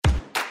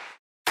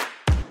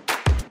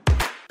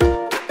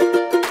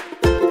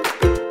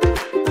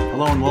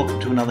and welcome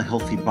to another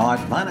Healthy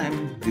Bite. My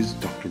name is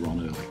Dr.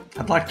 Ron Early.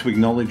 I'd like to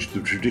acknowledge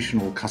the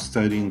traditional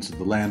custodians of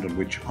the land on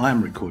which I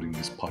am recording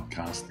this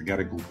podcast, the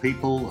Gadigal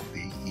people of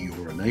the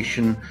Eora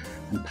Nation,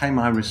 and pay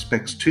my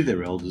respects to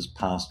their elders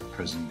past,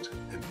 present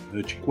and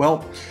emerging.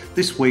 Well,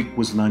 this week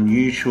was an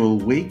unusual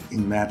week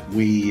in that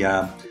we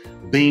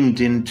beamed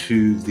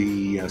into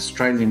the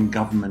Australian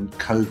Government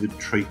COVID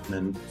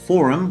Treatment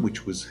Forum,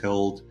 which was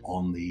held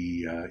on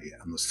the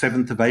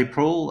 7th of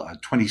April,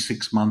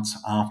 26 months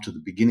after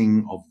the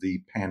beginning of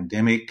the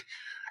pandemic,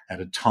 at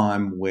a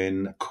time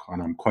when,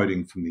 and I'm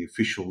quoting from the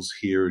officials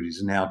here, it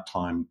is now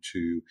time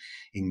to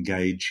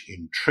engage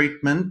in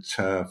treatment,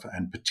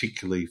 and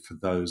particularly for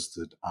those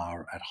that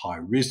are at high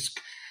risk,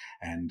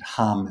 and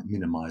harm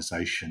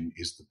minimisation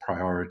is the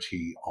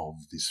priority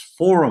of this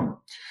forum.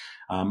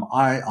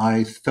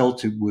 I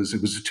felt it was a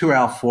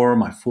 2-hour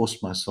forum. I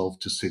forced myself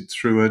to sit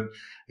through it.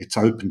 It's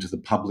open to the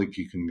public.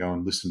 You can go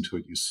and listen to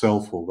it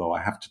yourself, although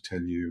I have to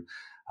tell you,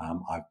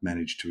 I've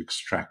managed to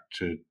extract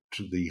to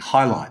the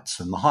highlights,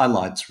 and the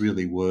highlights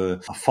really were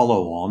a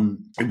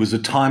follow-on. It was a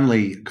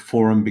timely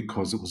forum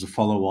because it was a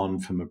follow-on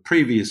from a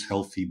previous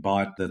Healthy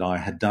Bite that I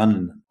had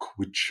done,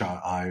 which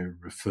I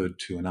referred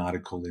to an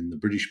article in the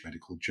British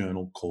Medical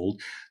Journal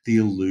called The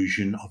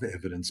Illusion of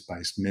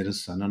Evidence-Based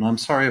Medicine. And I'm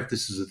sorry if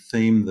this is a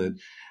theme that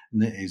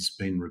is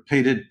been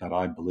repeated, but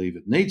I believe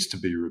it needs to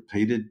be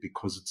repeated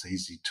because it's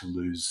easy to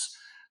lose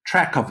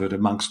track of it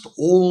amongst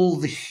all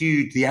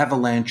the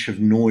avalanche of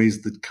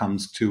noise that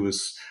comes to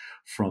us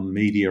from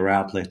media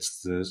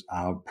outlets that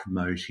are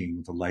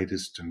promoting the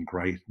latest, I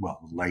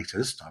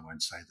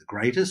won't say the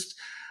greatest,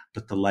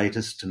 but the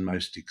latest and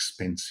most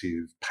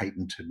expensive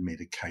patented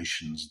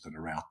medications that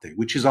are out there,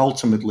 which is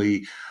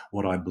ultimately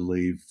what I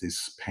believe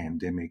this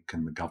pandemic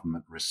and the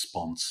government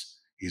response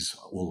is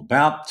all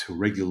about. To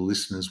regular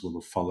listeners will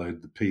have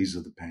followed the P's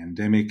of the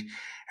pandemic.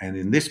 And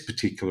in this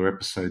particular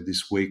episode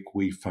this week,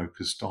 we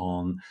focused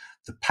on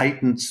the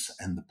patents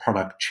and the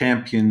product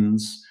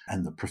champions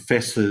and the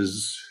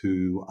professors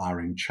who are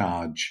in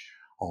charge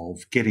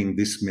of getting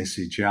this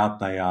message out.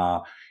 They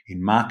are,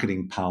 in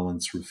marketing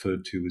parlance,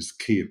 referred to as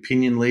key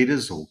opinion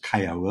leaders or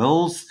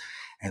KOLs,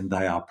 and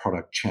they are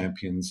product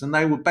champions. And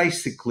they were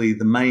basically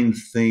the main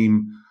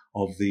theme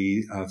of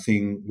the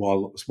thing.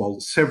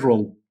 While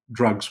several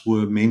drugs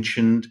were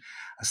mentioned,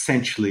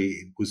 essentially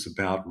it was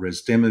about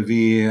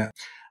Resdemivir,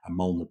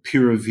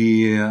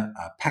 Molnupiravir,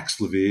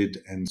 Paxlovid,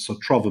 and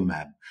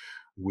Sotrovimab,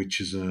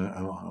 which is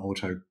a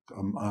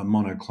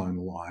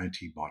monoclonal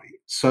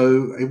antibody.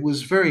 So it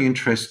was very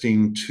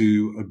interesting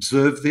to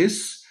observe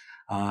this,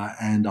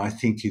 and I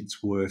think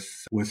it's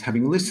worth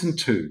having listened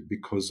to,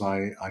 because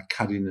I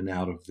cut in and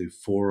out of the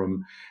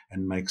forum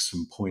and make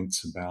some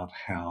points about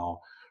how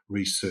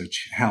it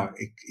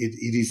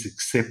is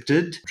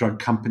accepted. Drug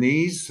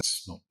companies,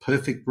 it's not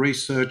perfect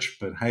research,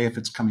 but hey, if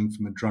it's coming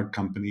from a drug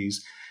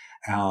companies,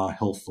 our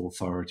health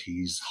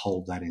authorities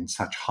hold that in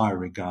such high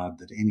regard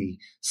that any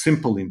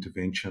simple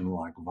intervention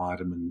like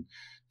vitamin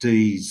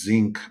D,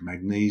 zinc,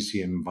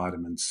 magnesium,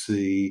 vitamin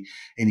C,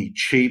 any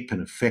cheap and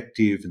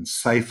effective and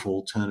safe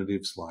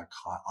alternatives like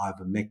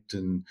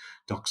ivermectin,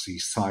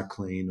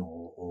 doxycycline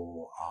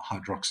or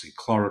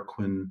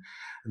hydroxychloroquine,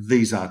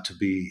 these are to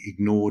be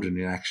ignored and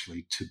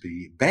actually to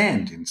be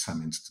banned in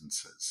some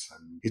instances.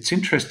 And it's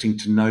interesting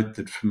to note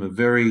that from a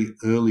very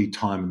early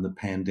time in the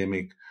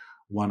pandemic,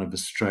 one of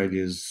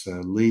Australia's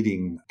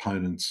leading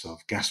opponents of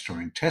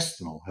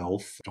gastrointestinal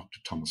health, Dr.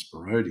 Thomas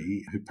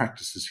Borody, who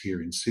practices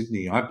here in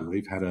Sydney, I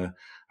believe, had a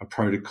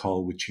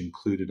protocol which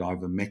included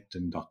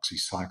ivermectin,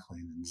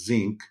 doxycycline and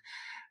zinc.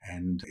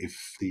 And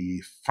if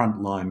the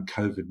Frontline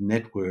COVID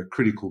Network,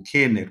 Critical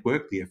Care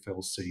Network, the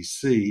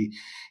FLCC,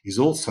 is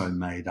also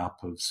made up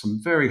of some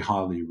very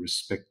highly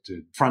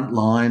respected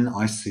frontline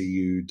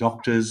ICU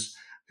doctors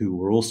who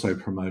were also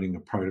promoting a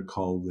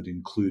protocol that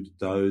included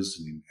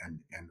those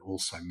and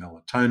also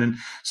melatonin.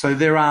 So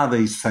there are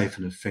these safe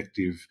and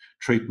effective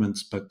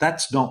treatments, but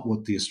that's not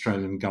what the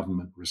Australian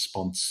Government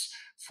Response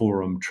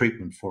Forum,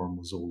 Treatment Forum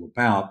was all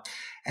about.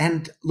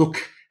 And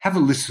look, have a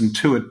listen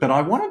to it, but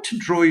I wanted to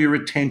draw your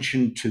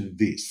attention to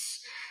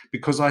this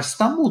because I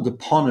stumbled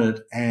upon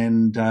it,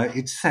 and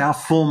it's our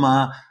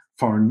former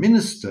Foreign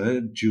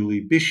Minister,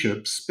 Julie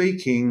Bishop,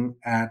 speaking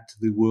at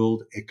the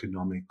World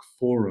Economic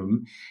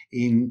Forum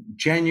in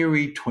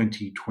January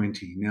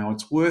 2020. Now,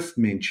 it's worth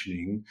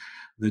mentioning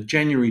that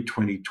January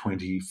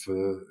 2020,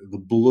 for the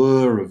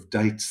blur of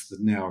dates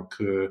that now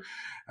occur,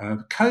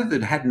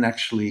 COVID hadn't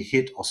actually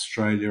hit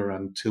Australia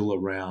until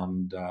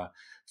around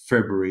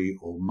February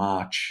or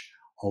March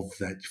of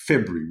that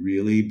February,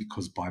 really,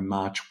 because by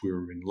March we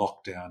were in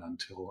lockdown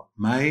until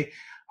May.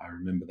 I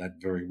remember that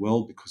very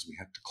well because we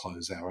had to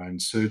close our own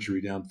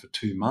surgery down for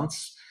 2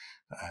 months.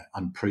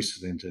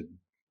 Unprecedented.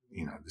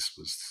 This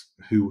was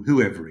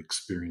whoever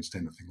experienced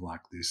anything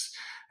like this,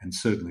 and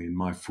certainly in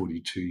my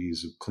 42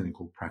 years of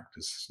clinical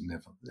practice,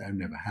 I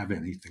never have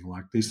anything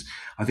like this.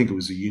 I think it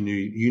was a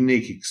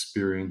unique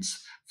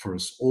experience for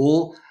us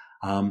all.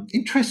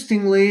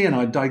 Interestingly, and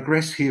I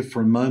digress here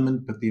for a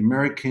moment, but the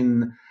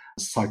American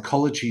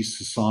Psychology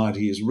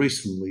Society has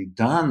recently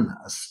done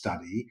a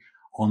study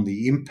on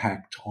the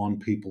impact on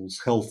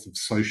people's health of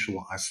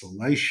social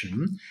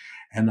isolation.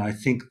 And I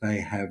think they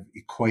have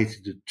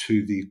equated it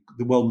to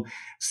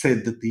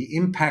said that the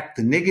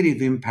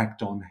negative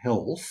impact on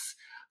health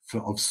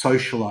of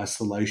social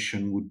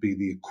isolation would be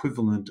the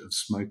equivalent of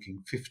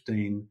smoking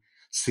 15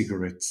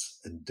 cigarettes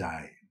a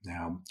day.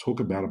 Now,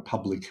 talk about a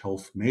public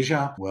health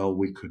measure. Well,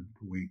 we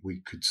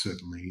could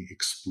certainly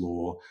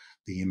explore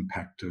the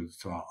impact of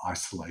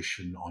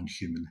isolation on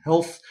human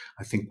health.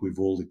 I think we've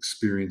all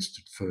experienced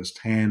it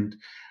firsthand.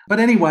 But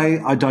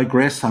anyway, I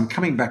digress. I'm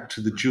coming back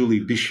to the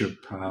Julie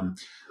Bishop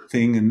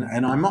thing,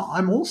 and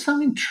I'm also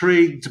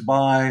intrigued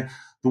by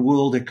the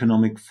World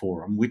Economic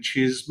Forum, which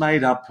is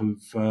made up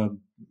of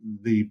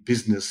the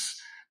business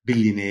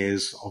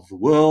billionaires of the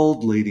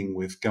world, leading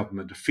with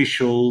government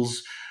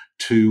officials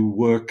to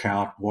work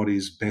out what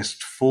is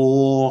best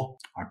for.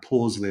 I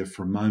pause there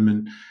for a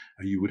moment.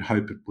 You would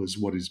hope it was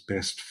what is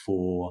best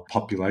for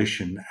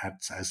population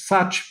as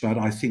such, but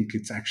I think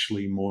it's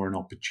actually more an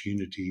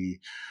opportunity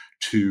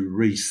to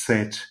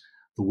reset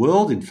the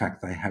world. In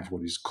fact, they have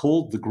what is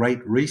called the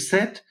Great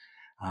Reset.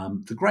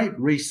 The Great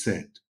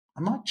Reset,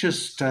 I might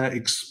just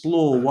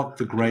explore what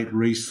the Great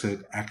Reset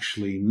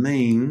actually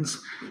means,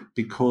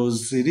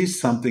 because it is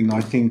something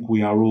I think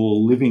we are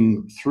all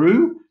living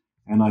through,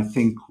 and I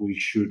think we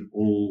should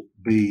all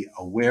be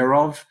aware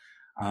of.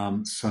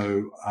 There's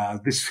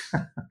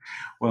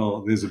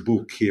a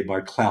book here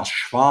by Klaus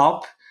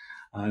Schwab,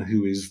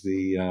 who is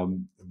the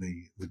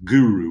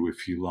guru,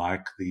 if you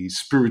like, the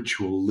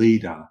spiritual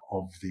leader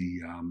of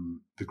the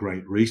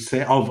Great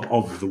Reset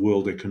of the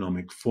World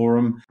Economic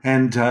Forum.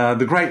 And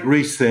the Great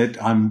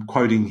Reset, I'm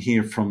quoting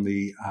here from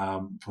the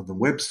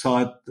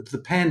website, the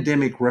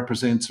pandemic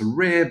represents a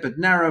rare but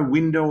narrow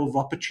window of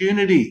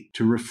opportunity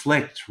to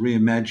reflect,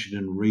 reimagine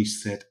and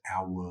reset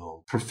our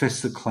world.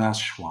 Professor Klaus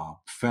Schwab,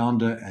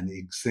 founder and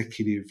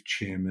executive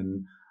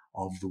chairman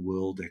of the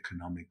World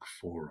Economic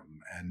Forum.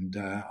 And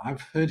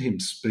I've heard him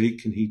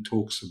speak, and he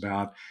talks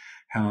about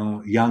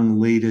how young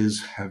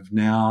leaders have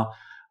now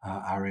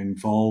are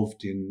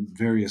involved in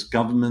various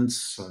governments.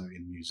 So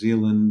in New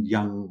Zealand,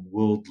 young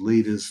world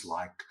leaders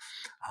like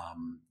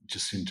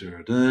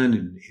Jacinda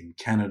Ardern, in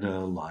Canada,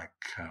 like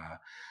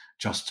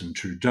Justin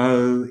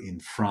Trudeau, in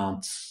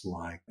France,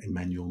 like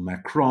Emmanuel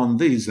Macron.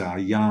 These are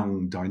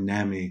young,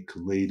 dynamic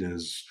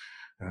leaders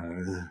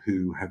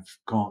who have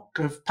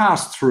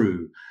passed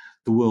through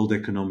the World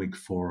Economic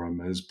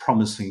Forum as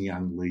promising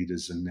young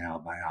leaders, and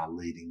now they are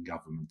leading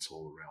governments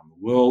all around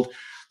the world.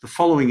 The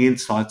following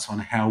insights on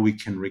how we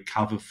can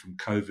recover from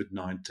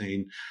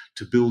COVID-19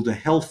 to build a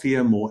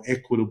healthier, more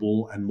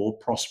equitable and more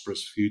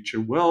prosperous future.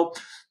 Well,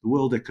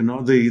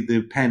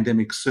 the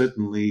pandemic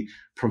certainly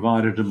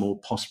provided a more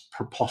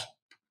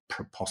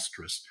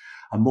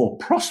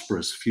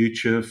prosperous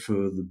future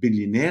for the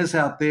billionaires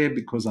out there,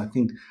 because I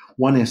think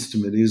one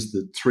estimate is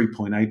that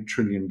 $3.8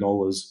 trillion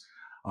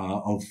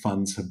of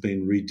funds have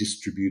been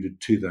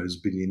redistributed to those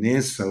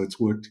billionaires. So it's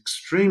worked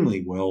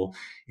extremely well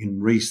in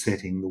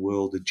resetting the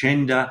world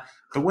agenda.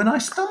 But when I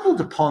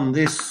stumbled upon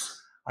this,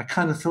 I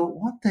kind of thought,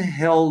 what the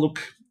hell?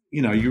 Look,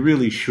 you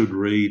really should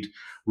read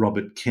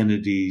Robert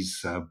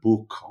Kennedy's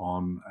book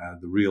on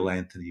the real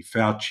Anthony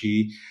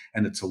Fauci.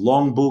 And it's a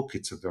long book.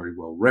 It's a very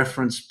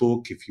well-referenced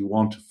book. If you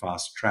want to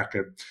fast track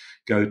it,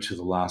 go to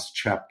the last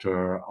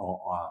chapter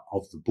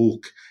of the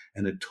book,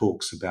 and it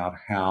talks about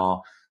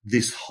how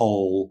this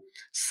whole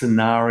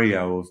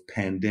scenario of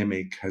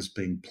pandemic has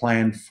been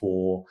planned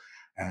for,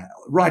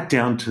 right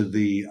down to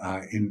the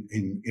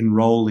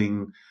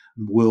enrolling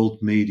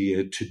world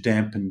media to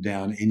dampen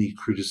down any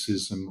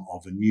criticism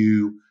of a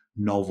new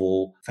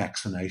novel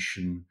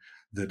vaccination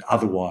that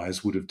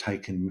otherwise would have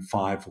taken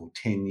 5 or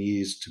 10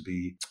 years to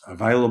be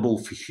available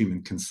for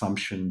human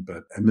consumption.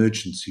 But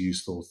emergency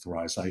use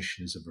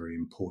authorization is a very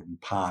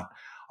important part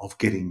of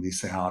getting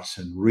this out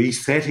and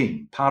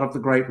resetting. Part of the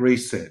Great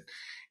Reset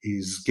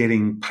is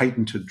getting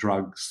patented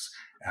drugs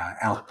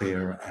out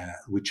there,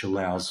 which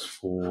allows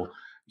for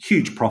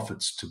huge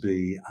profits to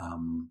be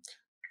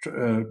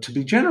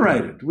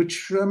generated.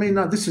 Which,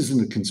 this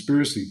isn't a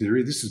conspiracy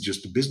theory. This is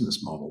just a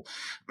business model,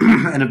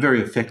 and a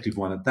very effective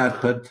one at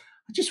that. But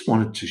I just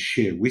wanted to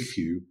share with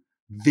you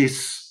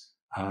this.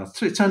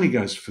 It only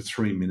goes for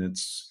 3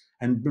 minutes,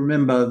 and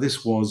remember,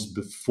 this was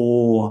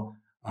before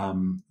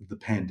the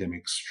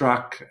pandemic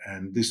struck,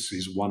 and this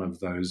is one of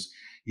those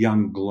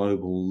young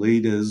global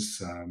leaders,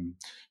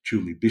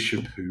 Julie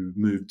Bishop, who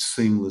moved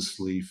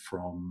seamlessly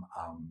from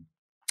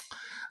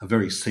a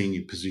very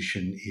senior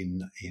position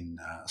in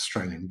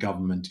Australian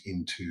government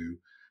into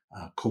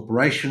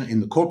corporation in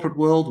the corporate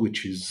world,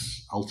 which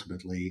is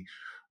ultimately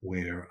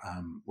where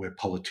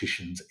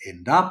politicians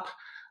end up.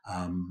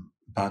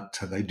 But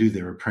they do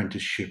their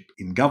apprenticeship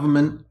in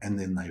government, and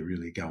then they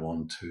really go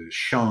on to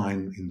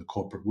shine in the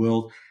corporate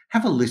world.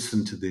 Have a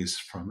listen to this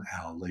from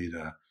our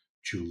leader,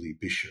 Julie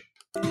Bishop.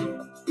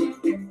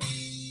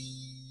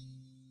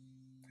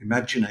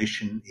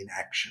 Imagination in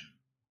action.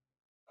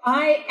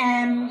 I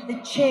am the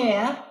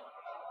chair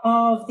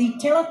of the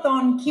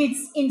Telethon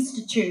Kids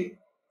Institute,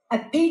 a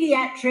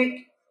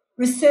paediatric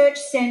research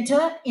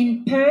centre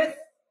in Perth,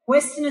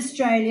 Western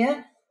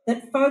Australia,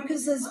 that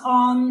focuses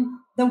on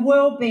the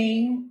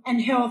well-being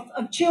and health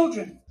of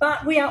children.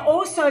 But we are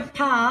also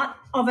part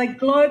of a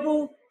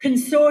global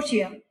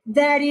consortium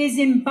that is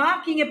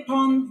embarking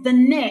upon the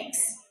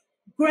next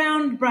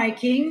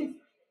groundbreaking,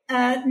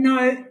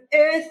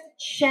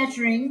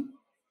 earth-shattering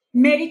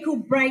medical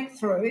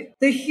breakthrough,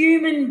 the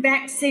Human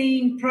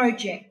Vaccine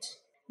Project.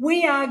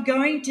 We are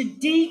going to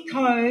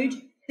decode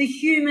the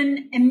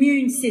human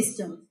immune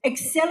system,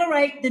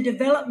 accelerate the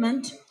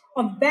development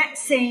of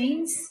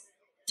vaccines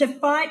to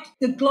fight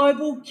the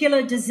global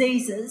killer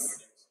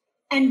diseases,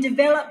 and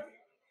develop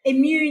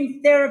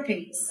immune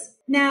therapies.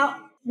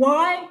 Now,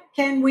 why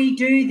can we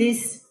do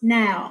this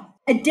now?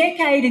 A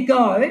decade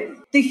ago,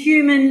 the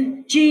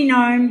human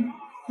genome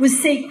was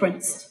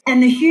sequenced,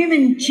 and the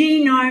Human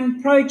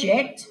Genome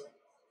Project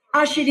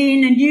ushered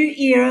in a new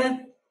era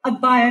of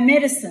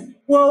biomedicine.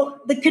 Well,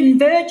 the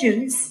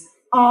convergence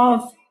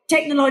of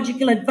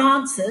technological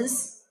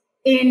advances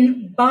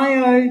in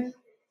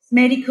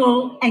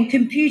biomedical and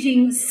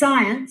computing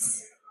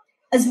science,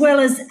 as well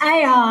as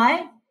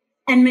AI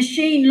and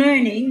machine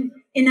learning,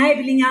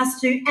 enabling us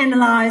to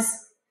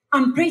analyse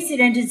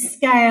unprecedented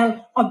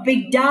scale of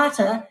big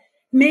data,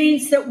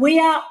 means that we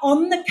are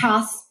on the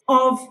cusp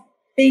of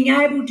being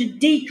able to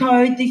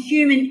decode the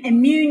human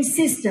immune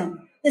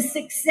system, the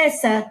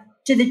successor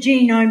to the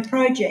Genome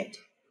Project.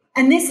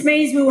 And this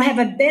means we will have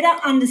a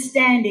better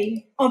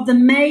understanding of the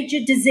major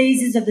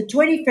diseases of the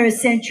 21st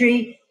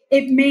century.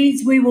 It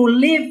means we will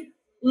live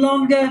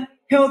longer,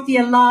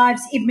 healthier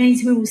lives. It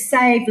means we will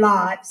save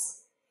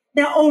lives.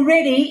 Now,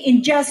 already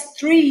in just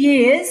 3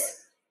 years,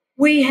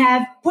 we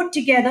have put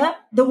together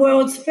the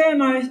world's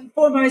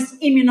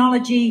foremost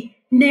immunology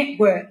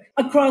network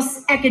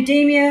across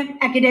academia,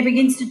 academic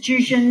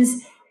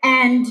institutions,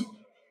 and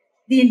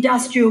the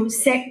industrial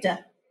sector.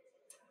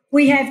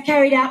 We have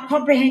carried out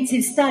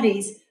comprehensive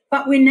studies,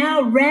 but we're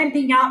now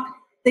ramping up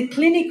the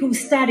clinical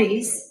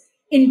studies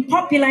in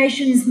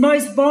populations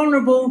most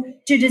vulnerable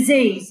to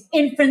disease,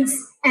 infants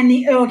and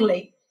the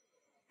elderly.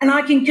 And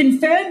I can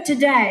confirm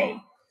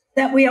today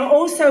that we are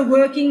also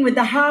working with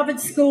the Harvard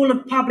School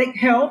of Public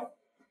Health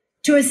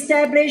to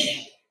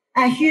establish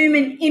a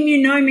human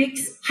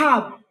immunomics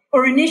hub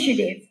or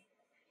initiative.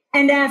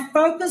 And our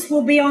focus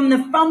will be on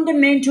the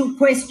fundamental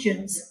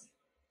questions.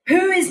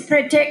 Who is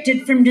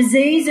protected from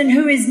disease and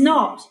who is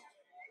not?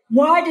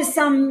 Why do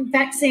some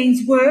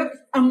vaccines work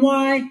and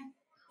why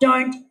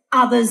don't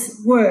others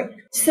work?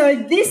 So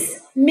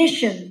this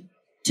mission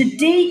to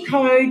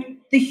decode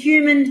the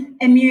human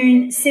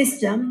immune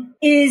system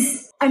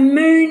is a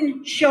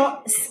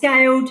moonshot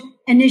scaled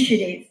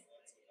initiative.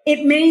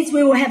 It means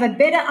we will have a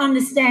better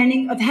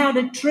understanding of how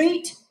to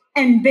treat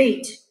and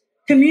beat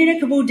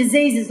communicable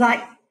diseases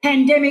like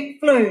pandemic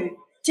flu,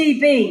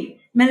 TB,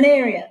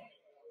 malaria,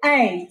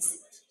 AIDS.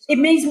 It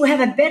means we'll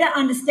have a better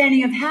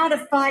understanding of how to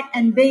fight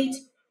and beat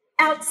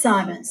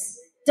Alzheimer's,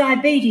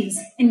 diabetes,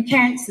 and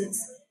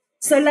cancers.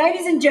 So,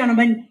 ladies and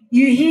gentlemen,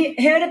 you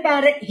heard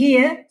about it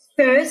here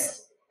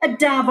first at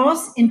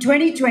Davos in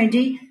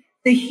 2020,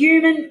 the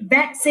Human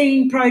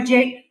Vaccine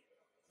Project.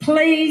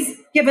 Please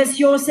give us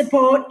your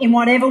support in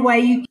whatever way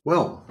you can.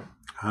 Well,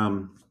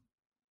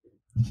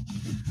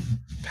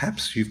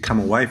 perhaps you've come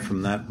away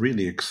from that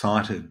really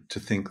excited to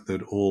think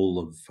that all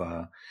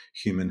of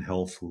human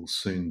health will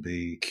soon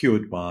be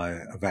cured by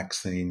a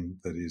vaccine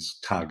that is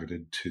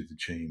targeted to the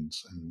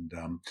genes.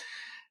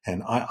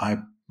 And I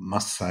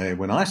must say,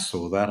 when I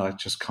saw that, I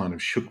just kind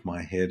of shook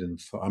my head and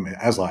thought, I mean,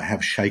 as I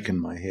have shaken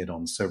my head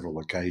on several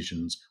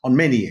occasions, on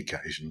many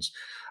occasions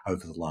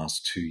over the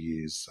last 2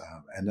 years.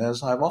 And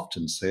as I've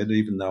often said,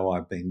 even though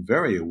I've been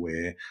very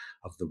aware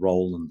of the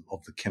role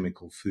of the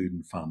chemical, food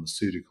and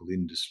pharmaceutical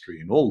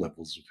industry in all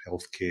levels of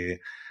healthcare,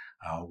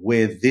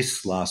 where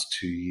this last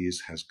 2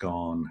 years has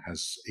gone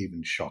has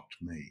even shocked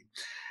me.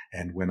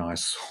 And when I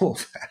saw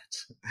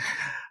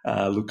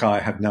that, look,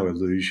 I have no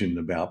illusion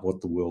about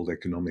what the World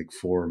Economic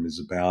Forum is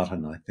about.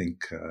 And I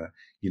think,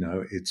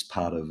 it's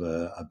part of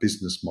a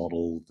business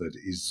model that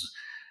is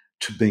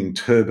being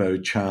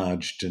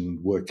turbocharged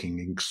and working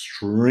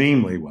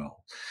extremely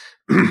well.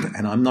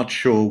 And I'm not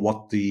sure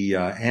what the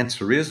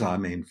answer is. I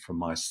mean, for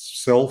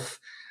myself,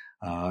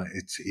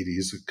 it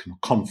is a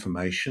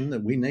confirmation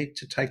that we need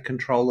to take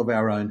control of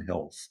our own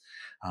health.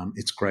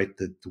 It's great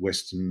that the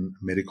Western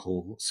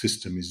medical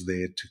system is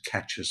there to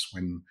catch us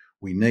when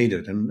we need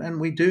it, and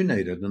we do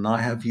need it, and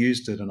I have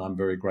used it, and I'm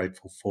very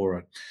grateful for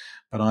it.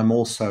 But I'm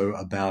also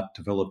about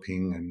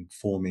developing and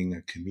forming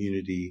a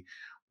community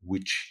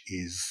which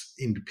is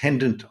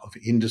independent of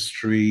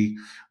industry,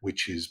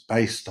 which is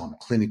based on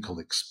clinical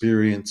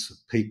experience of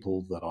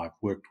people that I've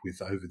worked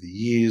with over the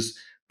years,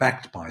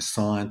 backed by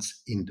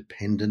science,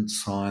 independent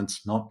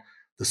science, not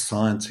the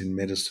science in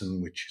medicine,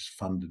 which is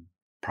funded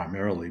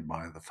primarily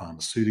by the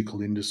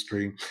pharmaceutical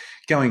industry,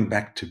 going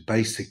back to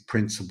basic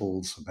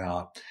principles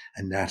about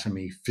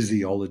anatomy,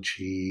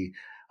 physiology,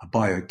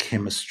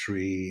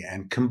 biochemistry,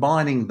 and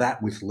combining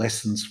that with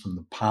lessons from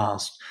the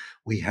past.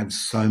 We have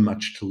so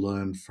much to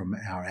learn from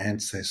our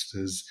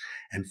ancestors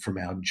and from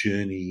our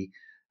journey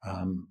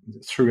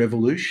through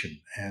evolution.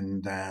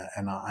 And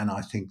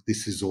I think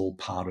this is all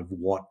part of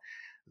what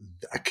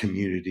a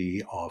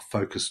community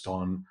focused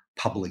on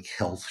public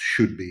health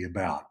should be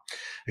about.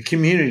 A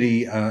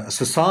community, a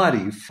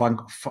society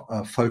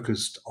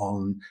focused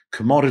on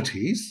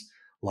commodities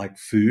like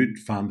food,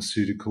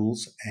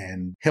 pharmaceuticals,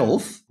 and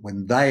health,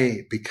 when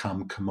they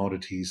become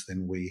commodities,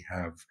 then we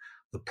have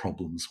the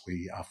problems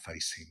we are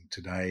facing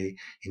today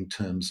in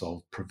terms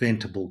of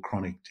preventable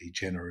chronic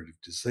degenerative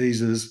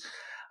diseases.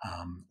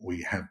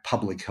 We have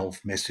public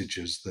health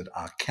messages that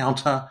are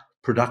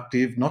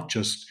counterproductive, not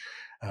just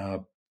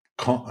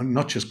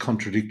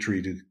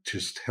contradictory to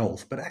just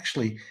health, but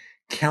actually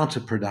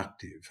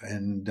counterproductive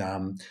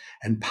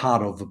and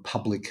part of the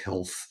public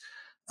health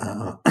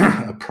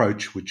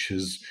approach, which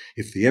is,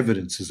 if the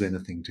evidence is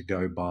anything to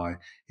go by,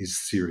 is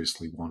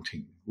seriously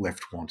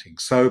left wanting.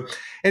 So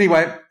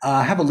anyway,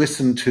 have a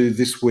listen to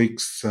this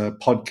week's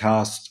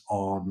podcast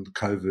on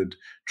COVID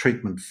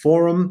Treatment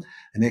Forum,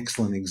 an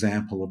excellent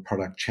example of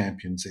product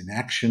champions in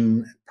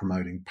action,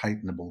 promoting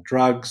patentable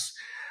drugs.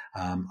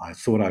 I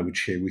thought I would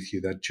share with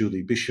you that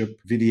Julie Bishop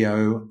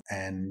video,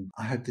 and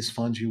I hope this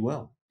finds you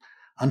well.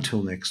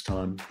 Until next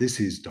time, this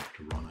is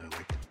Dr. Ron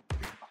Ehrlich.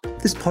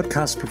 This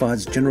podcast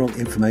provides general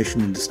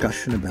information and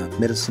discussion about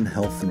medicine,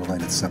 health, and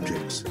related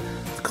subjects.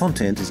 The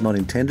content is not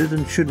intended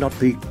and should not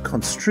be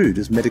construed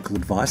as medical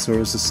advice or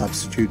as a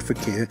substitute for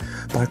care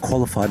by a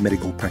qualified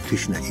medical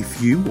practitioner.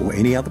 If you or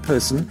any other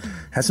person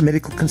has a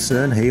medical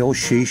concern, he or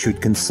she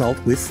should consult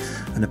with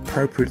an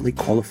appropriately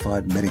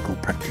qualified medical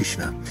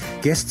practitioner.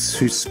 Guests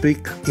who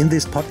speak in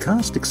this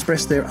podcast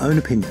express their own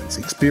opinions,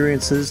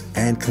 experiences,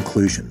 and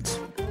conclusions.